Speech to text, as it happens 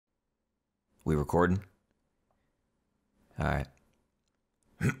We recording? All right.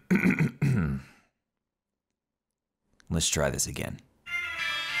 Let's try this again.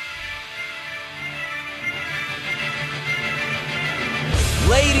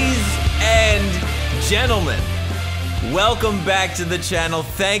 Ladies and gentlemen, welcome back to the channel.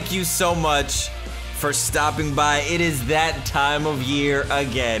 Thank you so much for stopping by. It is that time of year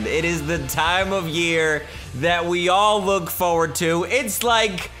again. It is the time of year that we all look forward to. It's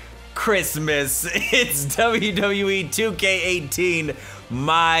like Christmas. It's WWE 2K18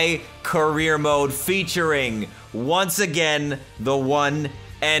 My Career Mode, featuring once again the one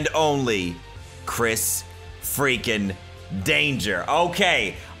and only Chris freaking Danger.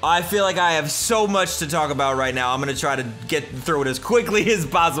 Okay, I feel like I have so much to talk about right now. I'm gonna try to get through it as quickly as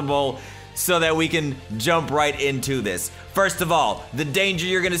possible so that we can jump right into this. First of all, the Danger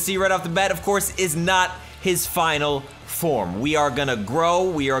you're gonna see right off the bat, of course, is not his final form. We are gonna grow,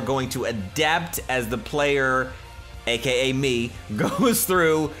 we are going to adapt as the player, aka me, goes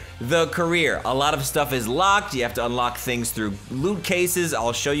through the career. A lot of stuff is locked. You have to unlock things through loot cases.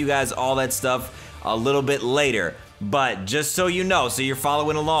 I'll show you guys all that stuff a little bit later. But just so you know, so you're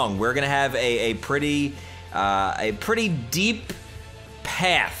following along, we're gonna have a pretty deep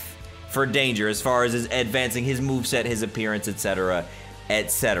path for Danger as far as advancing his moveset, his appearance, etc.,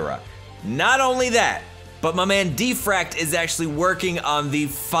 etc. Not only that, but my man Defract is actually working on the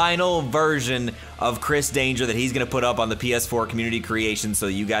final version of Chris Danger that he's gonna put up on the PS4 community creation so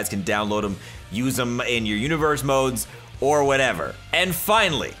you guys can download them, use them in your universe modes, or whatever. And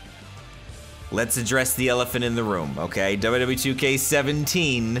finally, let's address the elephant in the room, okay? WWE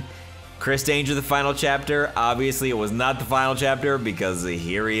 2K18, Chris Danger, the final chapter. Obviously, it was not the final chapter because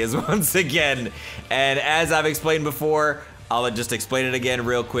here he is once again. And as I've explained before, I'll just explain it again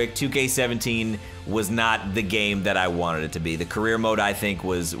real quick. 2K17 was not the game that I wanted it to be. The career mode, I think,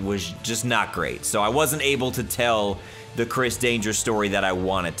 was just not great. So I wasn't able to tell the Chris Danger story that I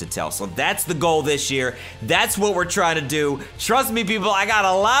wanted to tell. So that's the goal this year. That's what we're trying to do. Trust me, people, I got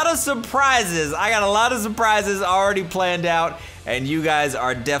a lot of surprises. I got a lot of surprises already planned out, and you guys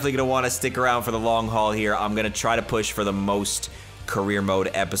are definitely gonna wanna stick around for the long haul here. I'm gonna try to push for the most career mode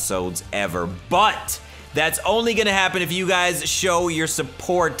episodes ever, but that's only gonna happen if you guys show your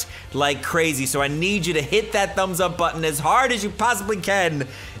support like crazy. So I need you to hit that thumbs up button as hard as you possibly can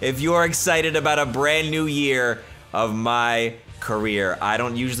if you're excited about a brand new year of my career. I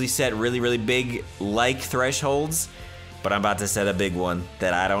don't usually set really big like thresholds, but I'm about to set a big one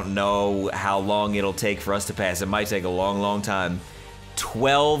that I don't know how long it'll take for us to pass. It might take a long time.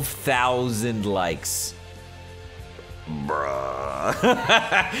 12,000 likes. Bruh.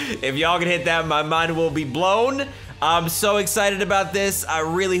 If y'all can hit that, my mind will be blown. I'm so excited about this. I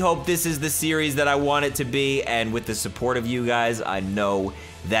really hope this is the series that I want it to be, and with the support of you guys, I know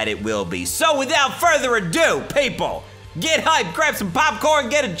that it will be. So without further ado, people, get hyped, grab some popcorn,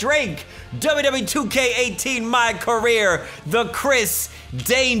 get a drink. WWE 2K18 My Career, the Chris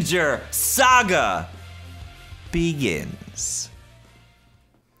Danger saga begins.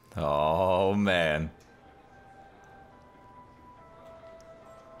 Oh man.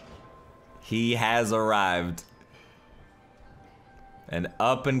 He has arrived. An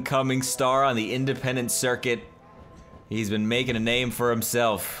up-and-coming star on the independent circuit. He's been making a name for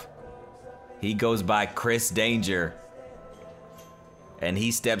himself. He goes by Chris Danger. And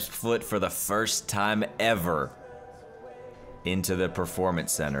he steps foot for the first time ever into the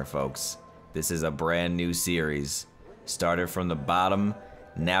Performance Center, folks. This is a brand new series. Started from the bottom,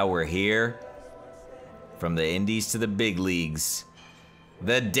 now we're here. From the indies to the big leagues.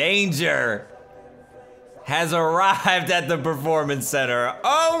 The Danger has arrived at the Performance Center.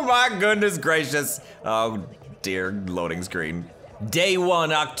 Oh my goodness gracious. Oh dear, loading screen. Day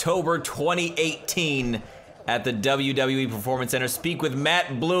 1, October 2018 at the WWE Performance Center. Speak with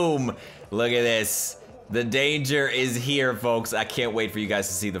Matt Bloom. Look at this. The Danger is here, folks. I can't wait for you guys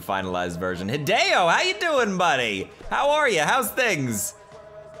to see the finalized version. Hideo, how you doing, buddy? How are you? How's things?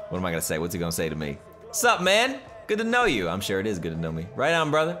 What am I gonna say? What's he gonna say to me? Sup, man? Good to know you. I'm sure it is good to know me. Right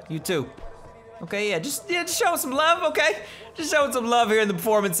on, brother. You too. Okay, yeah, just show some love, okay? Just showing some love here in the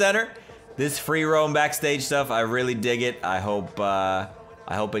Performance Center. This free roam backstage stuff, I really dig it. I hope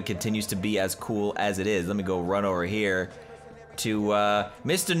it continues to be as cool as it is. Let me go run over here to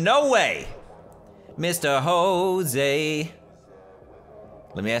Mr. No Way, Mr. Jose.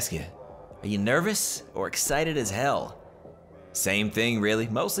 Let me ask you, are you nervous or excited as hell? Same thing, really.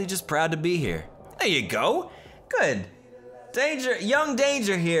 Mostly just proud to be here. There you go. Good. Danger, young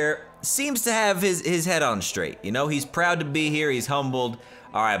Danger here seems to have his head on straight. You know, he's proud to be here, he's humbled.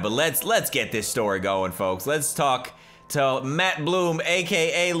 All right, but let's get this story going, folks. Let's talk to Matt Bloom,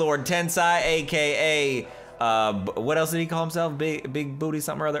 aka Lord Tensai, aka what else did he call himself? Big booty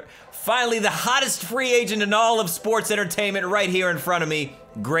something or other. Finally, the hottest free agent in all of sports entertainment right here in front of me.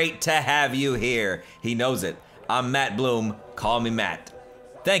 Great to have you here. He knows it. I'm Matt Bloom. Call me Matt.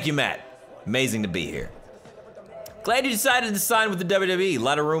 Thank you, Matt. Amazing to be here. Glad you decided to sign with the WWE. A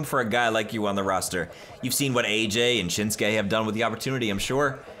lot of room for a guy like you on the roster. You've seen what AJ and Shinsuke have done with the opportunity, I'm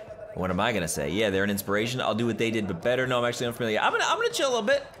sure. What am I gonna say? Yeah, they're an inspiration. I'll do what they did, but better. No, I'm actually unfamiliar. I'm gonna chill a little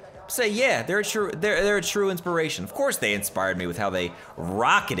bit. Say, yeah, they're a true inspiration. Of course, they inspired me with how they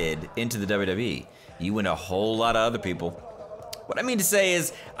rocketed into the WWE. You and a whole lot of other people. What I mean to say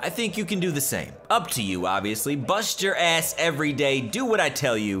is, I think you can do the same. Up to you, obviously. Bust your ass every day. Do what I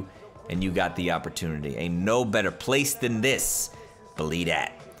tell you, and you got the opportunity. Ain't no better place than this. Believe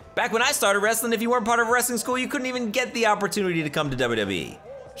that. Back when I started wrestling, if you weren't part of a wrestling school, you couldn't even get the opportunity to come to WWE.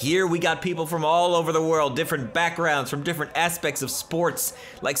 Here we got people from all over the world, different backgrounds, from different aspects of sports,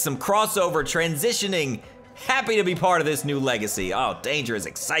 like some crossover, transitioning. Happy to be part of this new legacy. Oh, Danger is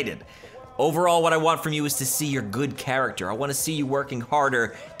excited. Overall, what I want from you is to see your good character. I want to see you working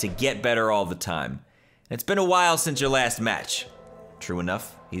harder to get better all the time. It's been a while since your last match. True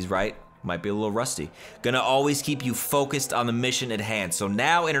enough, he's right. Might be a little rusty. Gonna always keep you focused on the mission at hand. So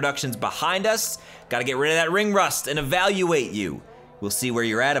now, introductions behind us. Gotta get rid of that ring rust and evaluate you. We'll see where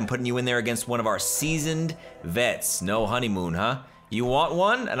you're at. I'm putting you in there against one of our seasoned vets. No honeymoon, huh? You want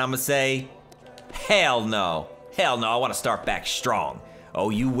one? And I'm gonna say, hell no. Hell no, I wanna start back strong. Oh,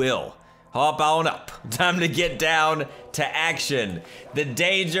 you will. Hop on up. Time to get down to action. The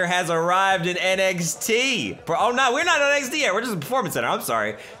Danger has arrived in NXT. Oh no, we're not in NXT yet. We're just in Performance Center. I'm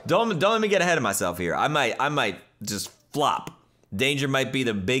sorry. Don't let me get ahead of myself here. I might just flop. Danger might be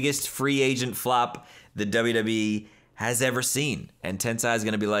the biggest free agent flop the WWE has ever seen. And Tensai is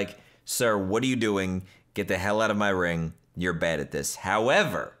gonna be like, sir, what are you doing? Get the hell out of my ring. You're bad at this.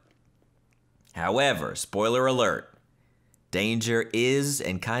 However, spoiler alert, Danger is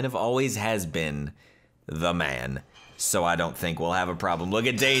and kind of always has been the man. So I don't think we'll have a problem. Look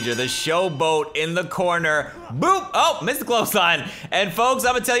at Danger, the showboat in the corner. Boop! Oh, missed the clothesline. And folks,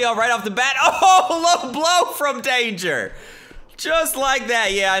 I'm gonna tell y'all right off the bat, oh, low blow from Danger. Just like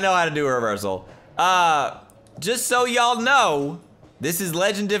that. Yeah, I know how to do a reversal. Just so y'all know, this is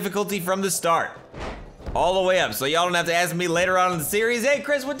legend difficulty from the start. All the way up, so y'all don't have to ask me later on in the series, hey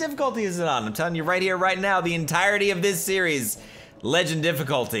Chris, what difficulty is it on? I'm telling you right here, right now, the entirety of this series, legend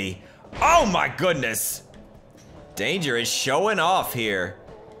difficulty. Oh my goodness. Danger is showing off here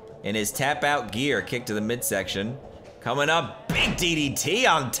in his tap out gear, kick to the midsection. Coming up, big DDT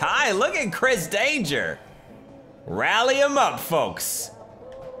on Ty. Look at Chris Danger. Rally him up, folks.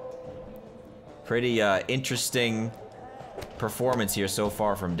 Pretty interesting performance here so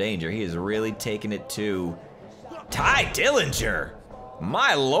far from Danger. He is really taking it to Ty Dillinger.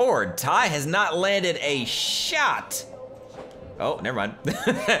 My lord, Ty has not landed a shot. Oh, never mind.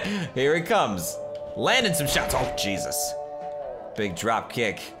 Here he comes. Landing some shots. Oh, Jesus. Big drop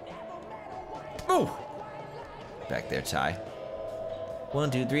kick. Ooh. Back there, Ty. 1,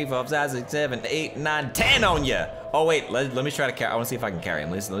 2, 3, 4, 5, 6, 7, 8, 9, 10 on ya. Oh wait, let me try to carry. I want to see if I can carry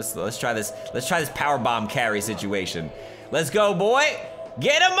him. Let's try this. Let's try this power bomb carry situation. Let's go, boy.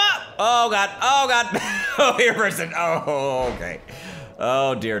 Get him up. Oh god. Oh god. Oh, here person. Oh, okay.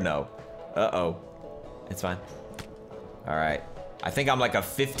 Oh dear, no. Uh-oh. It's fine. All right. I think I'm like a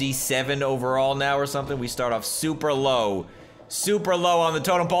 57 overall now or something. We start off super low on the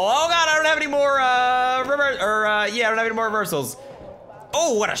totem pole. Oh god, I don't have any more I don't have any more reversals.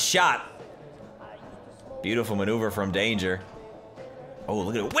 Oh, what a shot. Beautiful maneuver from Danger. Oh,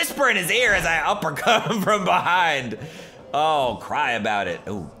 look at it. Whisper in his ear as I uppercut him from behind. Oh, cry about it.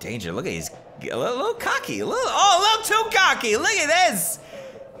 Oh, Danger, look at he's a little cocky. A little too cocky. Look at this.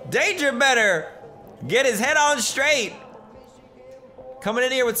 Danger better get his head on straight. Coming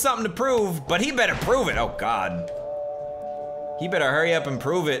in here with something to prove, but he better prove it. Oh, God. He better hurry up and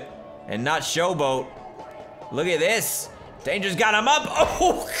prove it and not showboat. Look at this. Danger's got him up.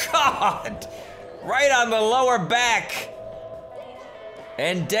 Oh, God. Right on the lower back.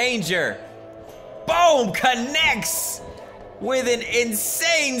 And Danger, boom, connects with an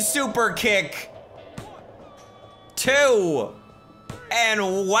insane super kick. 2.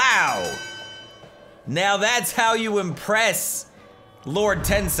 And wow. Now that's how you impress Lord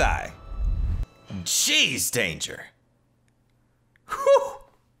Tensai. Jeez, Danger. Whew.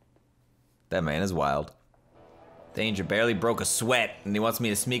 That man is wild. Danger barely broke a sweat, and he wants me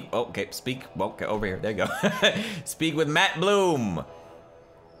to speak. Oh, okay, speak. Okay, over here. There you go. Speak with Matt Bloom.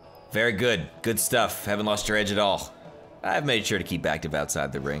 Very good. Good stuff. Haven't lost your edge at all. I've made sure to keep active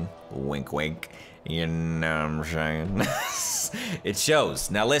outside the ring. Wink, wink. You know what I'm saying? It shows.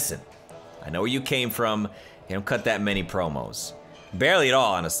 Now listen, I know where you came from. You don't cut that many promos. Barely at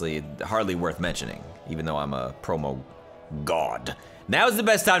all, honestly. Hardly worth mentioning, even though I'm a promo god. Now's the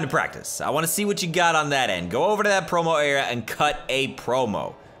best time to practice. I want to see what you got on that end. Go over to that promo area and cut a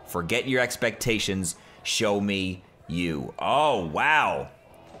promo. Forget your expectations. Show me you. Oh, wow.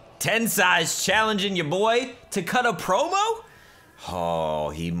 10 size challenging your boy to cut a promo?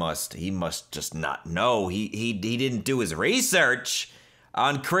 Oh, he must just not know. He didn't do his research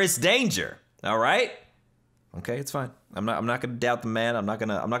on Chris Danger. All right? Okay, it's fine. I'm not gonna doubt the man. I'm not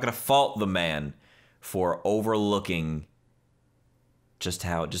gonna fault the man for overlooking just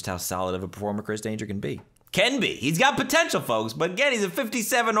how solid of a performer Chris Danger can be. He's got potential, folks, but again, he's a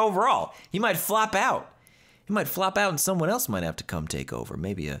 57 overall. He might flop out. And someone else might have to come take over.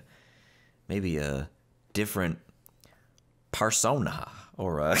 Maybe a different persona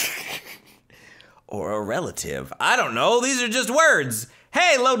or a or a relative. I don't know. These are just words.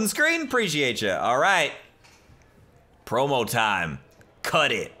 Hey, loading screen. Appreciate you. All right. Promo time.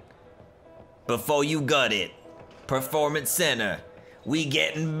 Cut it. Before you gut it. Performance Center. We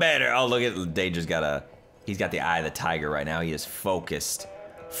getting better. Oh, look at Danger's he's got the eye of the tiger right now. He is focused.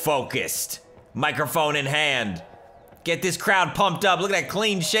 Focused. Microphone in hand. Get this crowd pumped up. Look at that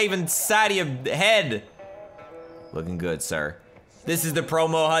clean shaven side of your head. Looking good, sir. This is the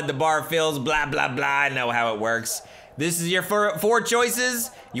promo HUD the bar fills. Blah, blah, blah. I know how it works. This is your four choices.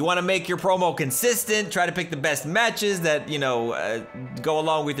 You want to make your promo consistent. Try to pick the best matches that, you know, go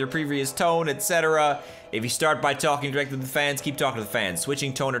along with your previous tone, etc. If you start by talking directly to the fans, keep talking to the fans.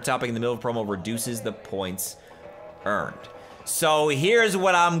 Switching tone or topic in the middle of promo reduces the points earned. So here's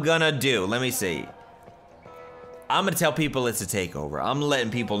what I'm gonna do. Let me see. I'm gonna tell people it's a takeover. I'm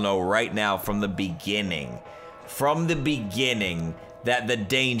letting people know right now from the beginning that the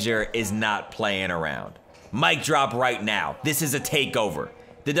Danger is not playing around. Mic drop right now. This is a takeover.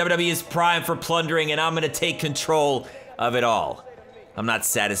 The WWE is primed for plundering, and I'm gonna take control of it all. I'm not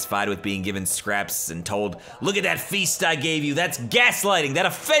satisfied with being given scraps and told, look at that feast I gave you. That's gaslighting. That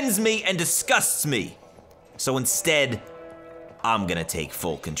offends me and disgusts me. So instead, I'm gonna take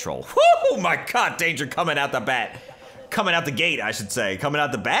full control. Whoo, my God, Danger coming out the bat. Coming out the gate, I should say. Coming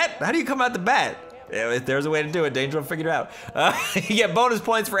out the bat? How do you come out the bat? If there's a way to do it, Danger will figure it out. You get bonus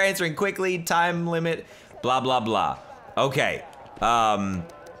points for answering quickly, time limit, blah, blah, blah. Okay, coming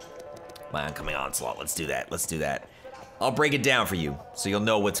onslaught, let's do that. I'll break it down for you so you'll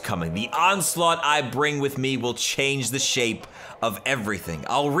know what's coming. The onslaught I bring with me will change the shape of everything.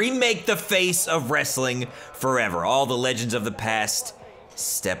 I'll remake the face of wrestling forever. All the legends of the past,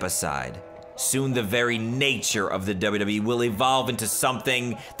 step aside. Soon the very nature of the WWE will evolve into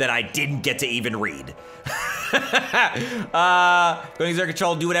something that I didn't get to even read. Going exert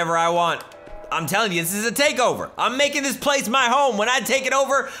control, do whatever I want. I'm telling you, this is a takeover. I'm making this place my home. When I take it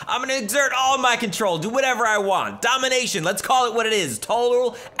over, I'm gonna exert all my control, do whatever I want. Domination, let's call it what it is.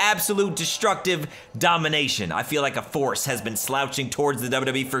 Total, absolute, destructive domination. I feel like a force has been slouching towards the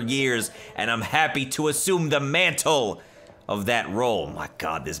WWE for years, and I'm happy to assume the mantle of that role. My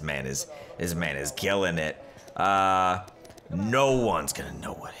God, this man is killing it. No one's gonna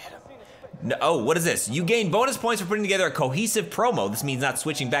know what hit him. No, oh, what is this? You gain bonus points for putting together a cohesive promo. This means not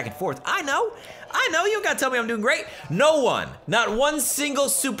switching back and forth. I know. You don't gotta tell me I'm doing great. No one, not one single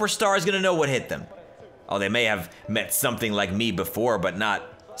superstar is gonna know what hit them. Oh, they may have met something like me before, but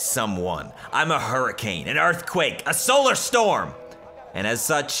not someone. I'm a hurricane, an earthquake, a solar storm. And as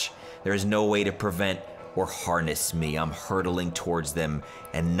such, there is no way to prevent or harness me. I'm hurtling towards them,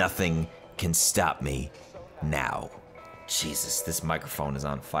 and nothing can stop me now. Jesus, this microphone is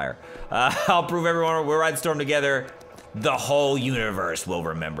on fire. I'll prove everyone we'll ride the storm together. The whole universe will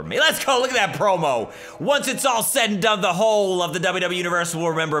remember me. Let's go, look at that promo. Once it's all said and done, the whole of the WWE universe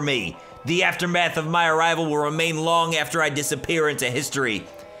will remember me. The aftermath of my arrival will remain long after I disappear into history.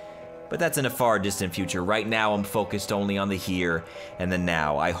 But that's in a far distant future. Right now, I'm focused only on the here and the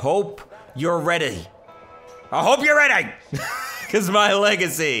now. I hope you're ready. I hope you're ready, because my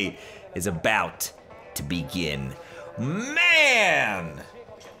legacy is about to begin. Man!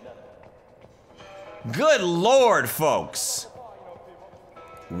 Good Lord, folks.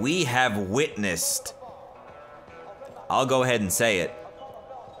 We have witnessed, I'll go ahead and say it,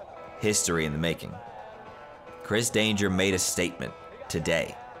 history in the making. Chris Danger made a statement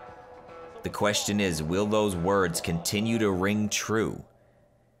today. The question is, will those words continue to ring true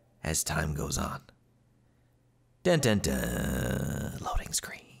as time goes on? Dun dun dun. Loading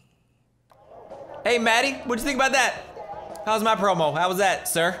screen. Hey, Maddie, what'd you think about that? How's my promo? How was that,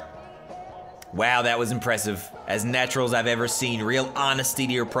 sir? Wow, that was impressive. As natural as I've ever seen. Real honesty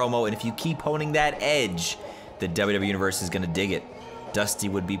to your promo, and if you keep honing that edge, the WWE Universe is gonna dig it. Dusty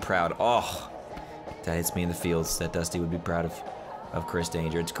would be proud. Oh, that hits me in the feels, that Dusty would be proud of Chris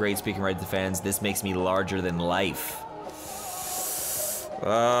Danger. It's great speaking right to the fans. This makes me larger than life.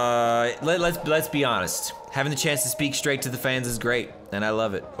 Let's be honest. Having the chance to speak straight to the fans is great, and I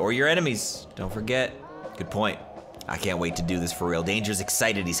love it. Or your enemies, don't forget. Good point. I can't wait to do this for real. Danger's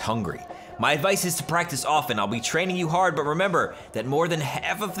excited, he's hungry. My advice is to practice often. I'll be training you hard, but remember that more than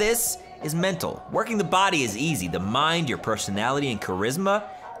half of this is mental. Working the body is easy. The mind, your personality, and charisma,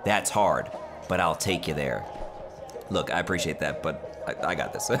 that's hard. But I'll take you there. Look, I appreciate that, but I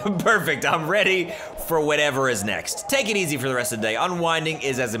got this. Perfect, I'm ready for whatever is next. Take it easy for the rest of the day. Unwinding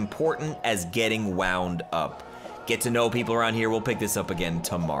is as important as getting wound up. Get to know people around here. We'll pick this up again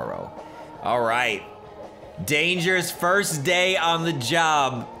tomorrow. All right. Danger's first day on the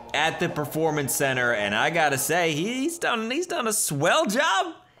job at the Performance Center, and I gotta say, he's done a swell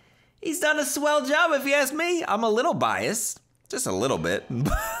job. He's done a swell job, if you ask me. I'm a little biased, just a little bit,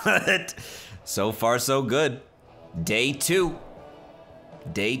 but so far so good. Day 2.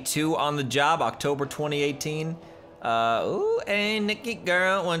 Day 2 on the job, October 2018. Ooh, hey, Nikki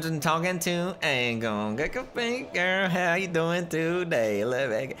girl, what you talking to? Ain't gonna get a pink girl, how you doing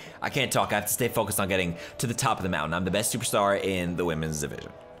today? I can't talk, I have to stay focused on getting to the top of the mountain. I'm the best superstar in the women's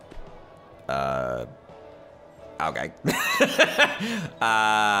division. Okay.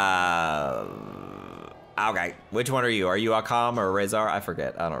 Okay, which one are you? Are you Akam or Rezar? I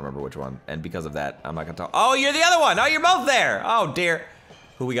forget, I don't remember which one. And because of that, I'm not gonna talk. Oh, you're the other one! Oh, you're both there! Oh, dear.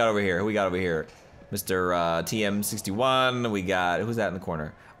 Who we got over here? Who we got over here? Mr. TM61, we got, who's that in the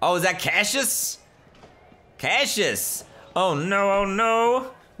corner? Oh, is that Cassius? Cassius! Oh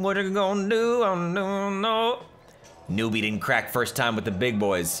no, what are you gonna do? Oh no. Newbie didn't crack first time with the big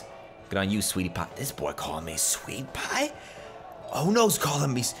boys. Good on you, sweetie pie. This boy calling me sweet pie? Oh no's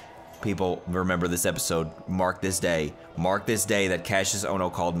calling me. People, remember this episode, mark this day that Cassius Ono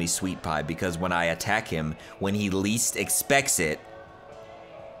called me sweet pie, because when I attack him, when he least expects it,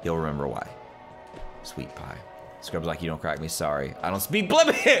 he'll remember why. Sweet pie. Scrub's like, you don't crack me, sorry. I don't speak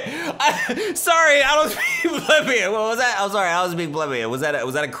Blibbian! Sorry, I don't speak Blibbian. What was that? I'm sorry, I don't speak Blibbian. Was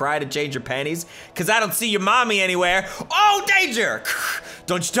that a cry to change your panties? Cause I don't see your mommy anywhere. Oh, Danger!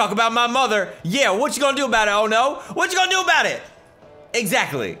 Don't you talk about my mother. Yeah, what you gonna do about it, oh no? What you gonna do about it?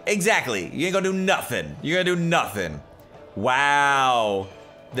 Exactly. You ain't gonna do nothing. You're gonna do nothing. Wow.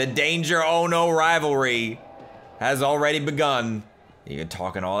 The Danger Ono rivalry has already begun. You're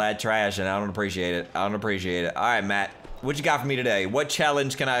talking all that trash and I don't appreciate it. All right, Matt, what you got for me today? What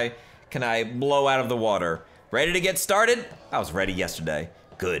challenge can I blow out of the water? Ready to get started? I was ready yesterday.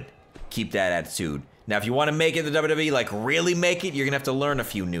 Good. Keep that attitude. Now, if you want to make it in the WWE, like really make it, you're gonna have to learn a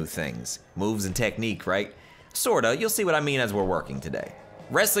few new things. Moves and technique, right? Sorta. You'll see what I mean as we're working today.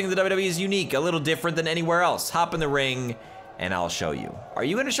 Wrestling in the WWE is unique, a little different than anywhere else. Hop in the ring, and I'll show you. Are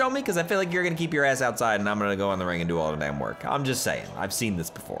you gonna show me? Because I feel like you're gonna keep your ass outside and I'm gonna go in the ring and do all the damn work. I'm just saying, I've seen this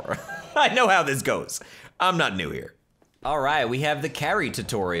before. I know how this goes. I'm not new here. All right, we have the carry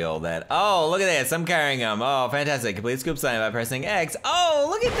tutorial that, oh, look at this, I'm carrying him. Oh, fantastic, complete scoop sign by pressing X. Oh,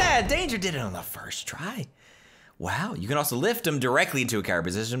 look at that, Danger did it on the first try. Wow, you can also lift him directly into a carry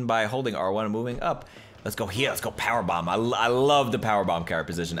position by holding R1 and moving up. Let's go here, let's go powerbomb. I love the powerbomb carry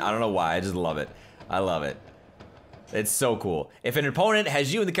position. I don't know why, I just love it. I love it. It's so cool. If an opponent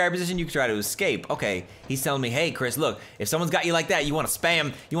has you in the carry position, you can try to escape. Okay, he's telling me, hey, Chris, look, if someone's got you like that, you wanna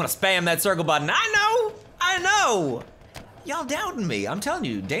spam that circle button. I know! Y'all doubting me. I'm telling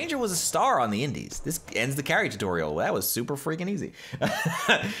you, Danger was a star on the indies. This ends the carry tutorial. That was super freaking easy.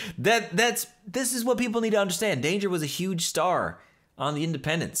 This is what people need to understand. Danger was a huge star on the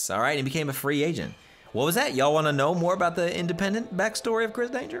independents, all right? And became a free agent. What was that? Y'all wanna know more about the independent backstory of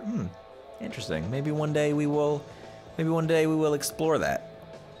Chris Danger? Interesting. Maybe one day we will explore that.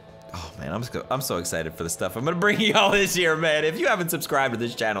 Oh man, I'm so excited for the stuff I'm gonna bring y'all this year, man. If you haven't subscribed to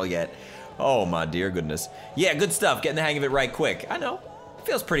this channel yet, oh my dear goodness. Yeah, good stuff, getting the hang of it right quick. I know, it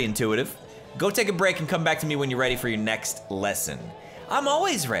feels pretty intuitive. Go take a break and come back to me when you're ready for your next lesson. I'm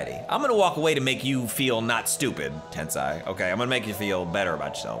always ready. I'm gonna walk away to make you feel not stupid, Tensai. Okay, I'm gonna make you feel better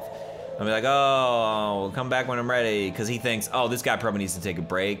about yourself. I'm gonna be like, oh, come back when I'm ready, because he thinks, oh, this guy probably needs to take a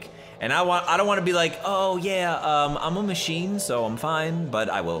break. And I don't want to be like, oh yeah, I'm a machine, so I'm fine,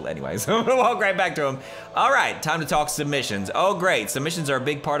 but I will anyway. So I'm gonna walk right back to him. All right, time to talk submissions. Oh great, submissions are a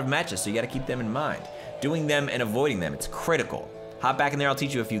big part of matches, so you gotta keep them in mind. Doing them and avoiding them, it's critical. Hop back in there, I'll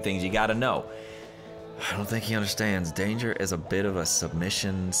teach you a few things you gotta know. I don't think he understands. Danger is a bit of a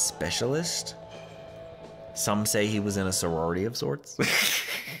submission specialist. Some say he was in a sorority of sorts.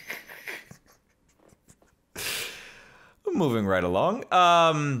 moving right along.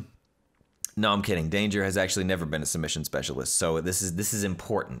 No, I'm kidding. Danger has actually never been a submission specialist, so this is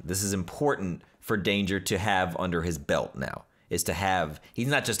important. This is important for Danger to have under his belt now. Is to have, he's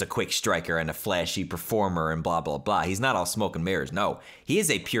not just a quick striker and a flashy performer and blah blah blah. He's not all smoke and mirrors. No, he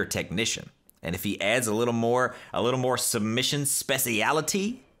is a pure technician. And if he adds a little more submission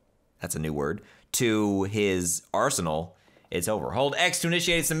speciality, that's a new word, to his arsenal, it's over. Hold X to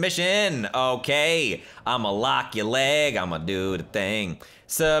initiate submission. Okay, I'ma lock your leg. I'ma do the thing.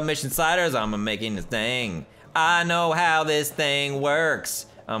 Submission sliders, I'ma making the thing. I know how this thing works.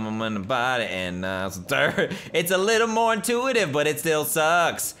 I'm in the body and it's a little more intuitive, but it still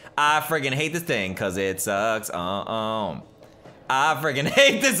sucks. I friggin' hate this thing cause it sucks. I friggin'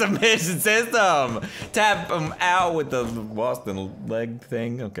 hate the submission system. Tap him out with the Boston leg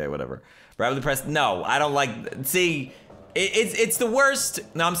thing. Okay, whatever. Rapidly press. No, I don't like. See, it's the worst.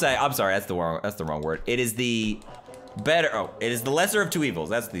 No, I'm sorry. That's the wrong word. It is the better. Oh, it is the lesser of two evils.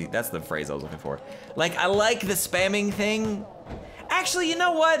 That's the phrase I was looking for. Like, I like the spamming thing. Actually, you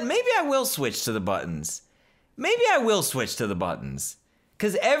know what? Maybe I will switch to the buttons.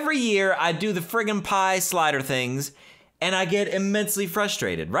 Because every year I do the friggin' pie slider things and I get immensely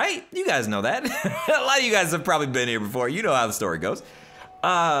frustrated, right? You guys know that. A lot of you guys have probably been here before. You know how the story goes.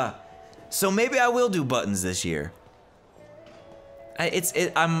 So maybe I will do buttons this year.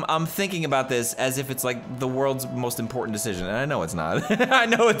 I'm thinking about this as if it's like the world's most important decision, and I know it's not. I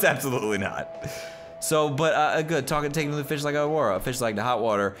know it's absolutely not. So, but good. Taking the fish like a fish like the hot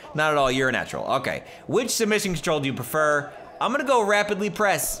water. Not at all. You're a natural. Okay. Which submission control do you prefer? I'm gonna go rapidly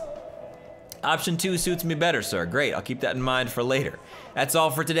press. Option 2 suits me better, sir. Great. I'll keep that in mind for later. That's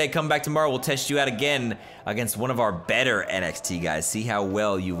all for today. Come back tomorrow. We'll test you out again against one of our better NXT guys. See how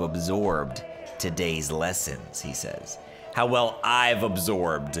well you've absorbed today's lessons, he says. How well I've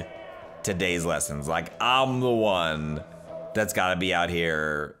absorbed today's lessons. Like, I'm the one that's gotta be out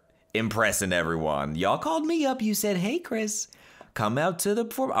here impressing everyone. Y'all called me up. You said, hey, Chris, come out to the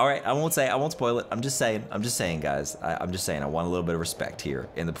performance. All right, I won't spoil it. I'm just saying, guys. I'm just saying, I want a little bit of respect here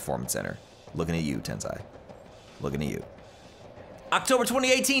in the Performance Center. Looking at you, Tensai. Looking at you. October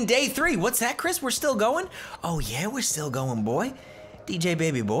 2018, day 3. What's that, Chris? We're still going? Oh, yeah, we're still going, boy. DJ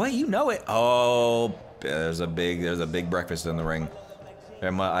Baby Boy, you know it. Oh, there's a big breakfast in the ring.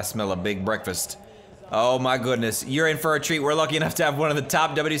 I smell a big breakfast. Oh my goodness, you're in for a treat. We're lucky enough to have one of the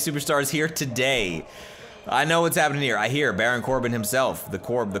top WWE superstars here today. I know what's happening here. I hear Baron Corbin himself, the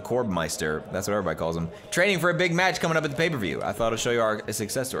Corbmeister, that's what everybody calls him, training for a big match coming up at the pay-per-view. I thought I'd show you our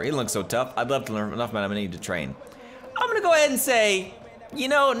success story. He looks so tough. I'd love to learn enough about him. I need to train. I'm gonna go ahead and say, you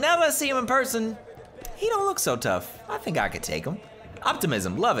know, now that I see him in person, he don't look so tough. I think I could take him.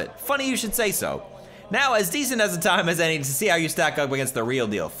 Optimism, love it. Funny you should say so. Now, as decent as a time as any to see how you stack up against the real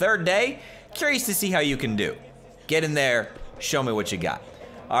deal. Third day, curious to see how you can do. Get in there, show me what you got.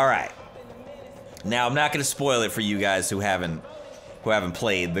 All right. Now, I'm not gonna spoil it for you guys who haven't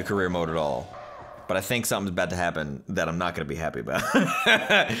played the career mode at all, but I think something's about to happen that I'm not gonna be happy about.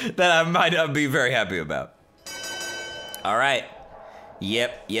 That I might not be very happy about. All right.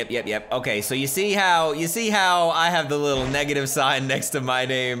 Yep. Okay, so you see how I have the little negative sign next to my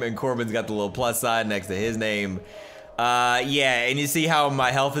name and Corbin's got the little plus sign next to his name. Yeah, and you see how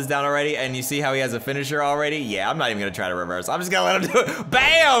my health is down already, and you see how he has a finisher already? Yeah, I'm not even gonna try to reverse. I'm just gonna let him do it.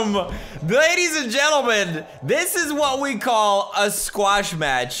 BAM! Ladies and gentlemen, this is what we call a squash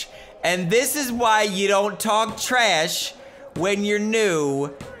match, and this is why you don't talk trash when you're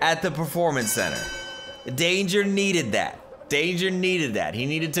new at the Performance Center. Danger needed that. Danger needed that. He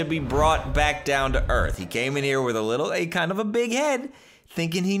needed to be brought back down to earth. He came in here with a kind of a big head,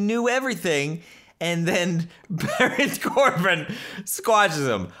 thinking he knew everything, and then Baron Corbin squashes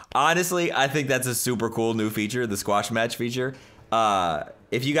him. Honestly, I think that's a super cool new feature, the squash match feature.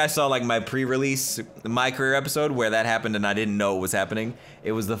 If you guys saw like my pre-release My Career episode where that happened and I didn't know it was happening,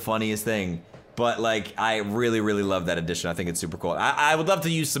 it was the funniest thing. But like, I really, really love that addition. I think it's super cool. I would love to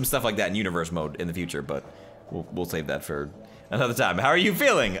use some stuff like that in universe mode in the future, but we'll save that for another time. How are you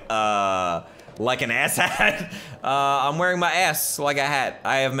feeling? Like an ass hat? I'm wearing my ass like a hat.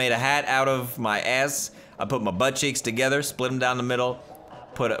 I have made a hat out of my ass. I put my butt cheeks together, split them down the middle,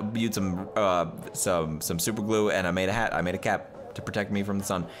 used some super glue, and I made a hat. I made a cap to protect me from the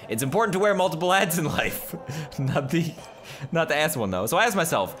sun. It's important to wear multiple hats in life. Not the ass one though. So I asked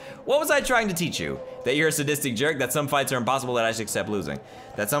myself, what was I trying to teach you? That you're a sadistic jerk? That some fights are impossible? That I should accept losing?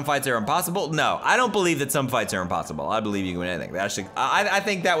 That some fights are impossible? No, I don't believe that some fights are impossible. I believe you can win anything. I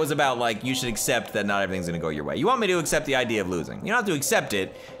think that was about like, you should accept that not everything's gonna go your way. You want me to accept the idea of losing. You don't have to accept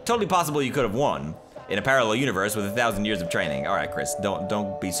it. Totally possible you could have won in a parallel universe with 1,000 years of training. All right, Chris,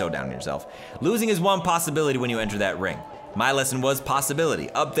 don't be so down on yourself. Losing is one possibility when you enter that ring. My lesson was possibility.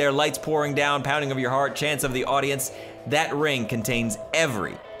 Up there, lights pouring down, pounding of your heart, chants of the audience. That ring contains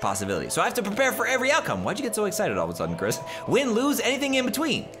every possibility. So I have to prepare for every outcome. Why'd you get so excited all of a sudden, Chris? Win, lose, anything in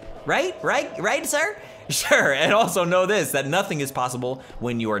between. Right, sir? Sure, and also know this, that nothing is possible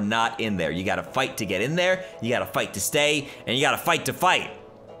when you are not in there. You gotta fight to get in there, you gotta fight to stay, and you gotta fight to fight.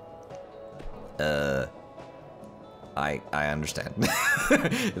 I understand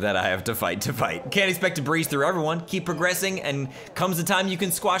that I have to fight to fight. Can't expect to breeze through everyone. Keep progressing, and comes the time you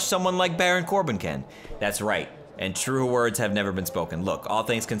can squash someone like Baron Corbin can. That's right, and true words have never been spoken. Look, all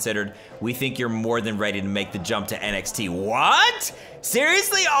things considered, we think you're more than ready to make the jump to NXT. What?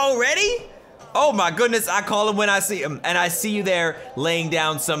 Seriously, already? Oh my goodness, I call him when I see him, and I see you there laying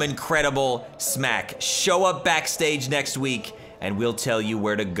down some incredible smack. Show up backstage next week, and we'll tell you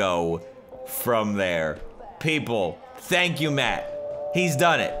where to go from there. People, thank you, Matt. He's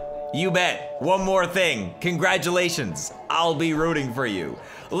done it. You bet. One more thing. Congratulations. I'll be rooting for you.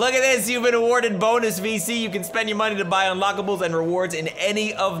 Look at this. You've been awarded bonus VC. You can spend your money to buy unlockables and rewards in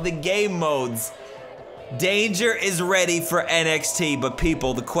any of the game modes. Danger is ready for NXT, but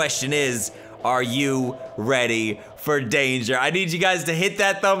people, the question is, are you ready for Danger? I need you guys to hit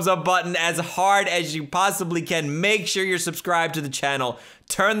that thumbs up button as hard as you possibly can. Make sure you're subscribed to the channel.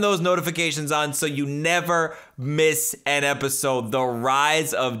 Turn those notifications on so you never miss an episode. The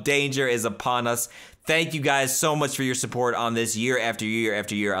rise of Danger is upon us. Thank you guys so much for your support on this year after year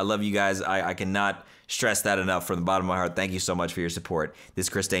after year. I love you guys. I cannot stress that enough from the bottom of my heart. Thank you so much for your support. This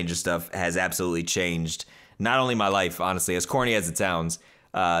Chris Danger stuff has absolutely changed not only my life, honestly, as corny as it sounds,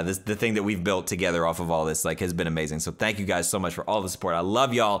 the thing that we've built together off of all this, like, has been amazing. So thank you guys so much for all the support. I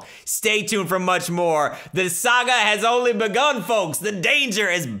love y'all. Stay tuned for much more. The saga has only begun, folks. The Danger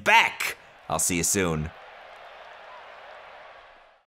is back. I'll see you soon.